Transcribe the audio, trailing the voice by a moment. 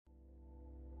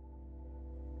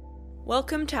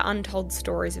Welcome to Untold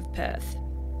Stories of Perth,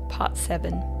 Part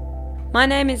 7. My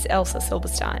name is Elsa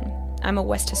Silberstein. I'm a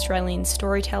West Australian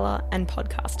storyteller and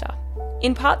podcaster.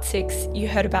 In Part 6, you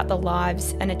heard about the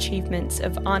lives and achievements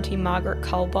of Auntie Margaret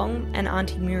Culbong and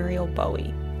Auntie Muriel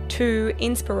Bowie, two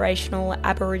inspirational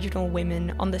Aboriginal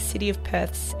women on the City of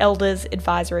Perth's Elders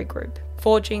Advisory Group,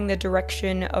 forging the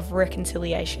direction of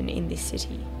reconciliation in this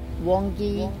city.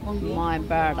 Wongi, my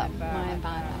brother,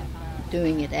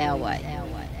 doing it our way.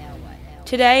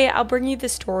 Today, I'll bring you the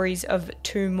stories of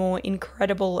two more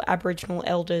incredible Aboriginal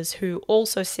elders who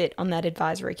also sit on that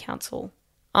advisory council.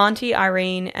 Auntie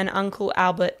Irene and Uncle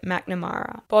Albert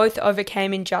McNamara both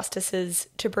overcame injustices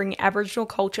to bring Aboriginal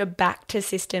culture back to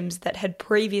systems that had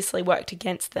previously worked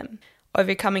against them,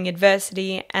 overcoming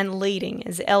adversity and leading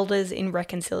as elders in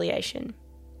reconciliation.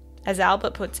 As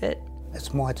Albert puts it,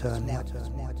 it's my turn now.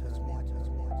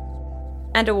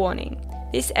 And a warning.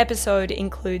 This episode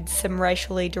includes some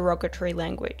racially derogatory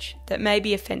language that may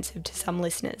be offensive to some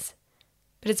listeners,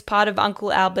 but it's part of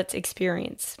Uncle Albert's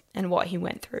experience and what he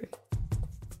went through.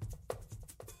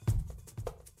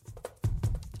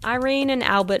 Irene and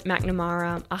Albert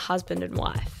McNamara are husband and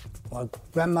wife. My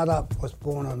grandmother was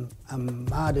born in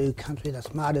Mardoo country, that's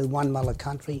Mardoo One Mother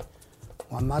country.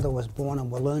 My mother was born in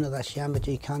Wiluna, that's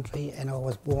Yamaji country, and I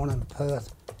was born in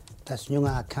Perth, that's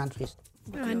Nyungar country.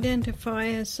 I identify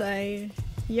as a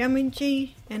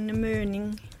Yamaji and a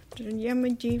Murning. The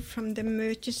Yamaji from the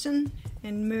Murchison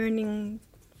and Murning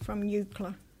from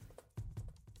Eucla.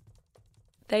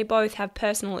 They both have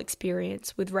personal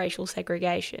experience with racial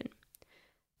segregation.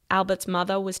 Albert's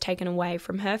mother was taken away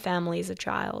from her family as a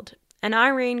child, and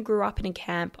Irene grew up in a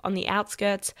camp on the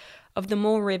outskirts of the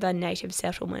Moore River native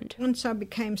settlement. Once I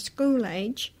became school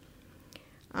age,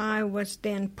 I was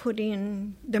then put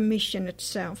in the mission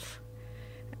itself.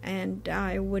 And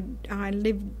I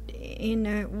lived in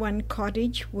one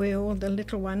cottage where all the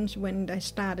little ones, when they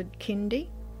started kindy.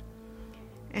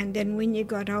 And then when you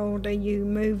got older, you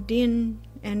moved in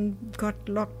and got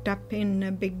locked up in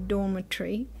a big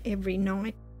dormitory every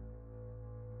night.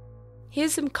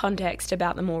 Here's some context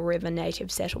about the Moore River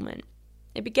native settlement.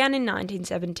 It began in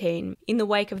 1917 in the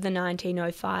wake of the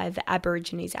 1905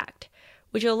 Aborigines Act,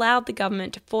 which allowed the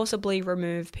government to forcibly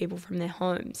remove people from their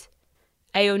homes.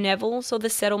 A.O. Neville saw the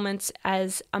settlements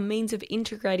as a means of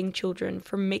integrating children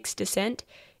from mixed descent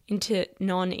into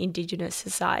non-Indigenous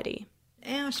society.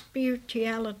 Our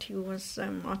spirituality was,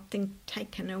 I think,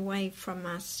 taken away from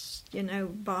us,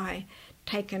 by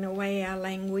taking away our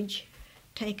language,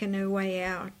 taking away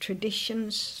our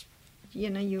traditions.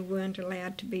 You weren't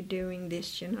allowed to be doing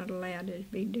this, you're not allowed to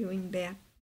be doing that.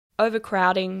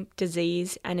 Overcrowding,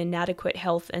 disease and inadequate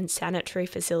health and sanitary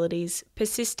facilities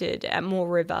persisted at Moore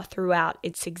River throughout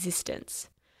its existence.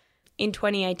 In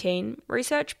 2018,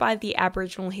 research by the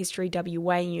Aboriginal History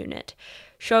WA unit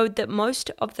showed that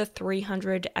most of the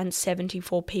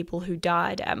 374 people who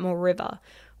died at Moore River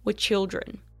were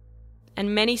children,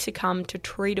 and many succumbed to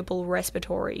treatable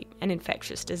respiratory and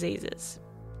infectious diseases.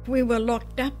 We were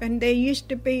locked up, and there used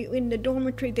to be, in the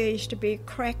dormitory, there used to be a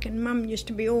crack, and Mum used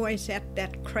to be always at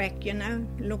that crack,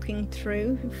 looking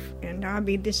through, and I'd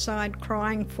be this side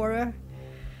crying for her,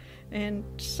 and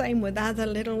same with other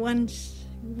little ones.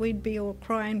 We'd be all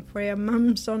crying for our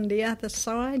mums on the other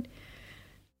side.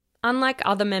 Unlike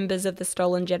other members of the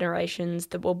stolen generations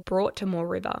that were brought to Moore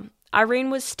River, Irene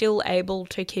was still able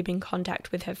to keep in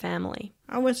contact with her family.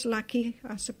 I was lucky,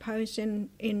 I suppose, in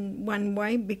one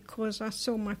way, because I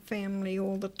saw my family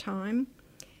all the time.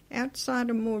 Outside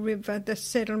of Moore River, the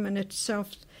settlement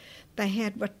itself, they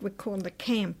had what we call the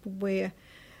camp, where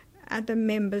other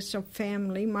members of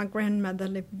family, my grandmother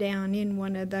lived down in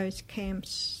one of those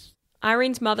camps.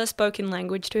 Irene's mother spoke in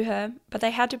language to her, but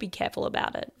they had to be careful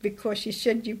about it. Because she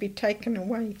said you'd be taken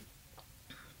away.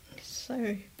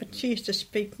 But she used to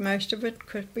speak most of it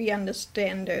because we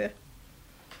understand her.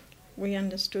 We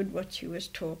understood what she was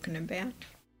talking about.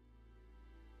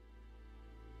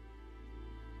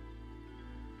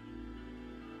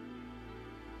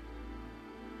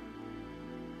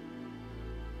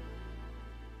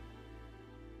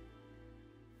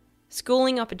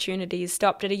 Schooling opportunities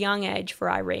stopped at a young age for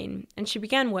Irene, and she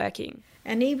began working.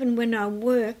 And even when I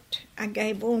worked, I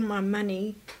gave all my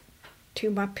money to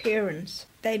my parents.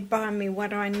 They'd buy me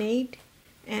what I need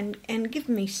and give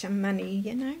me some money,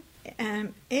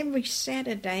 Every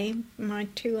Saturday, my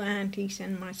two aunties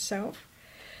and myself,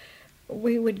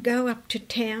 we would go up to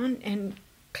town and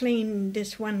clean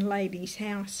this one lady's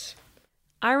house.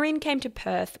 Irene came to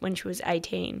Perth when she was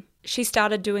 18. She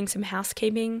started doing some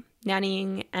housekeeping,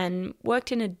 nannying, and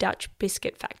worked in a Dutch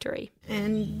biscuit factory.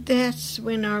 And that's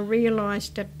when I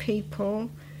realised that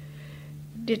people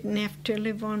didn't have to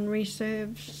live on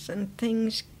reserves and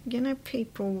things. You know,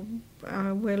 people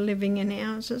were living in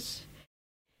houses.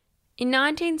 In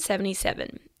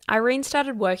 1977, Irene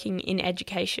started working in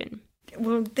education.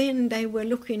 Well, then they were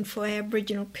looking for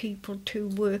Aboriginal people to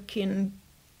work in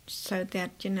so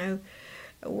that, you know,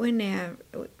 when our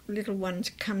little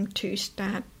ones come to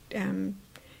start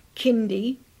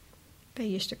kindy, they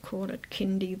used to call it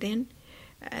kindy then,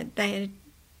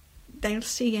 they'll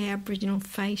see our Aboriginal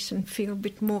face and feel a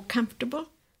bit more comfortable.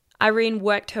 Irene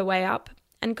worked her way up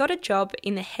and got a job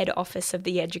in the head office of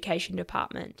the education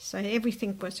department. So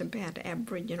everything was about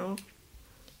Aboriginal,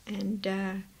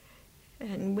 and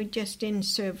we just in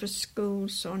service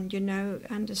schools on, you know,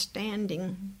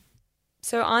 understanding.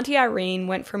 So Auntie Irene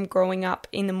went from growing up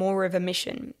in the Moore River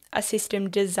Mission, a system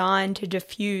designed to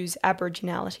diffuse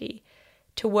Aboriginality,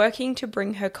 to working to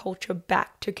bring her culture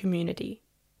back to community.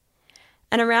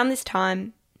 And around this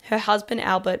time, her husband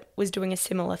Albert was doing a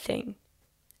similar thing.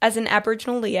 As an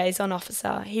Aboriginal liaison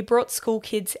officer, he brought school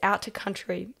kids out to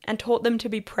country and taught them to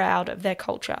be proud of their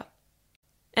culture.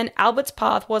 And Albert's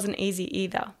path wasn't easy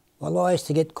either. Well, I used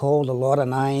to get called a lot of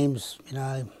names, you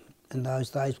know, in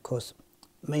those days, because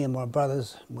me and my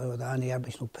brothers were the only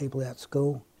Aboriginal people out at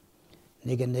school.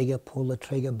 Nigger, nigger, pull the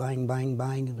trigger, bang, bang,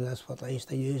 bang. That's what they used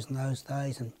to use in those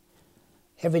days. And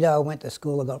every day I went to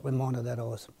school, I got reminded that I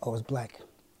was black.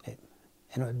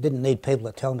 And I didn't need people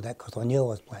to tell me that because I knew I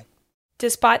was black.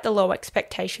 Despite the low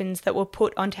expectations that were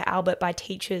put onto Albert by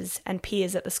teachers and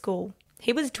peers at the school,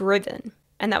 he was driven,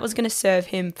 and that was going to serve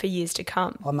him for years to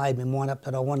come. I made my mind up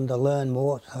that I wanted to learn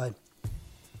more, so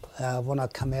when I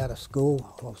come out of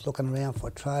school, I was looking around for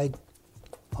a trade.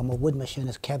 I'm a wood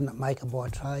machinist, cabinet maker by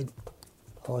trade.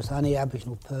 I was the only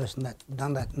Aboriginal person that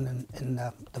done that in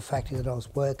the factory that I was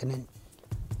working in.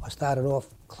 I started off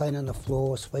cleaning the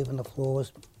floors, sweeping the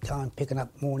floors, going picking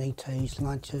up morning teas,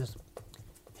 lunches,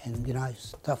 and, you know,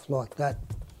 stuff like that.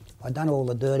 I'd done all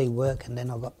the dirty work, and then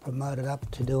I got promoted up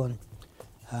to doing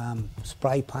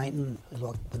spray painting,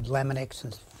 like with Laminex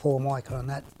and Formica and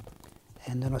that.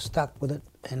 And then I stuck with it,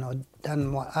 and I'd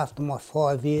done after my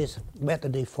 5 years, about to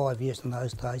do 5 years in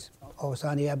those days, I was the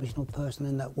only Aboriginal person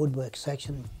in that woodwork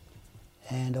section,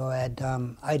 and I had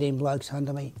 18 blokes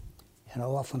under me, and I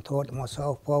often thought to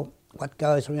myself, well, what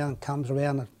goes around comes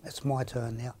around, and it's my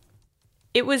turn now.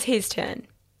 It was his turn.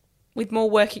 With more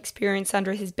work experience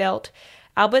under his belt,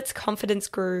 Albert's confidence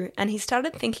grew and he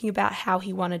started thinking about how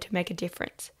he wanted to make a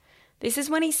difference. This is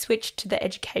when he switched to the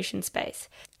education space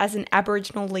as an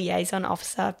Aboriginal liaison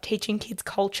officer teaching kids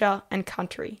culture and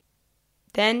country.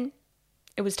 Then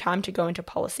it was time to go into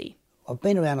policy. I've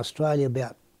been around Australia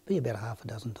about half a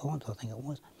dozen times, I think it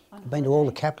was. I've been to all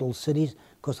the capital cities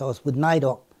because I was with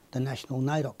NAIDOC, the National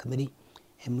NAIDOC Committee,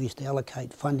 and we used to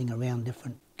allocate funding around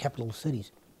different capital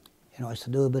cities. And I used to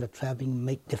do a bit of travelling,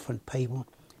 meet different people,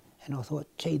 and I thought,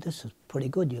 gee, this is pretty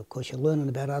good, because you're learning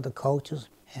about other cultures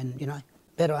and, you know,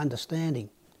 better understanding.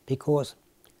 Because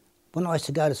when I used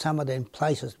to go to some of them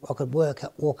places, I could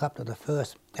walk up to the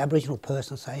first Aboriginal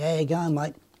person and say, how you going,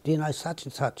 mate? Do you know such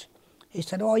and such? He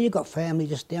said, oh, you got family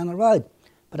just down the road.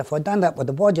 But if I'd done that with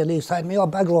the Bodger, he'd say to me, oh,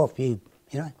 bugger off you,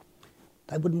 you know.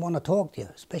 They wouldn't want to talk to you,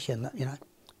 especially in that, you know.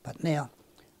 But now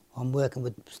I'm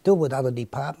working still with other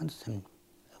departments and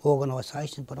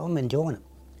organisations, but I'm enjoying it.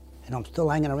 And I'm still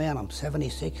hanging around. I'm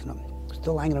 76 and I'm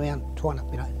still hanging around trying to,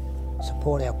 you know,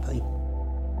 support our people.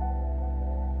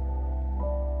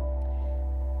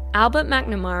 Albert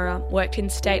McNamara worked in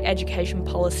state education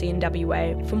policy in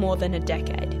WA for more than a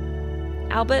decade.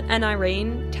 Albert and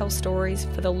Irene tell stories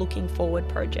for the Looking Forward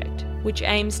project, which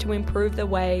aims to improve the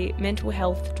way mental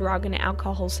health, drug and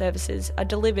alcohol services are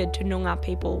delivered to Noongar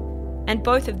people, and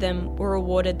both of them were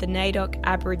awarded the NAIDOC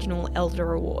Aboriginal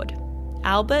Elder Award.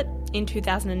 Albert in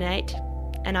 2008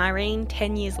 and Irene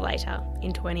 10 years later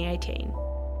in 2018.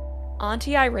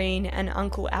 Auntie Irene and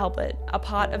Uncle Albert are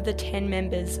part of the 10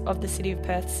 members of the City of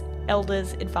Perth's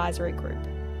Elders Advisory Group,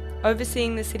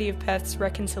 overseeing the City of Perth's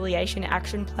Reconciliation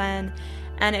Action Plan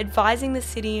and advising the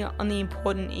city on the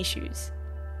important issues,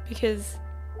 because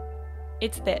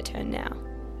it's their turn now.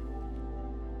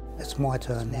 It's my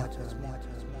turn now.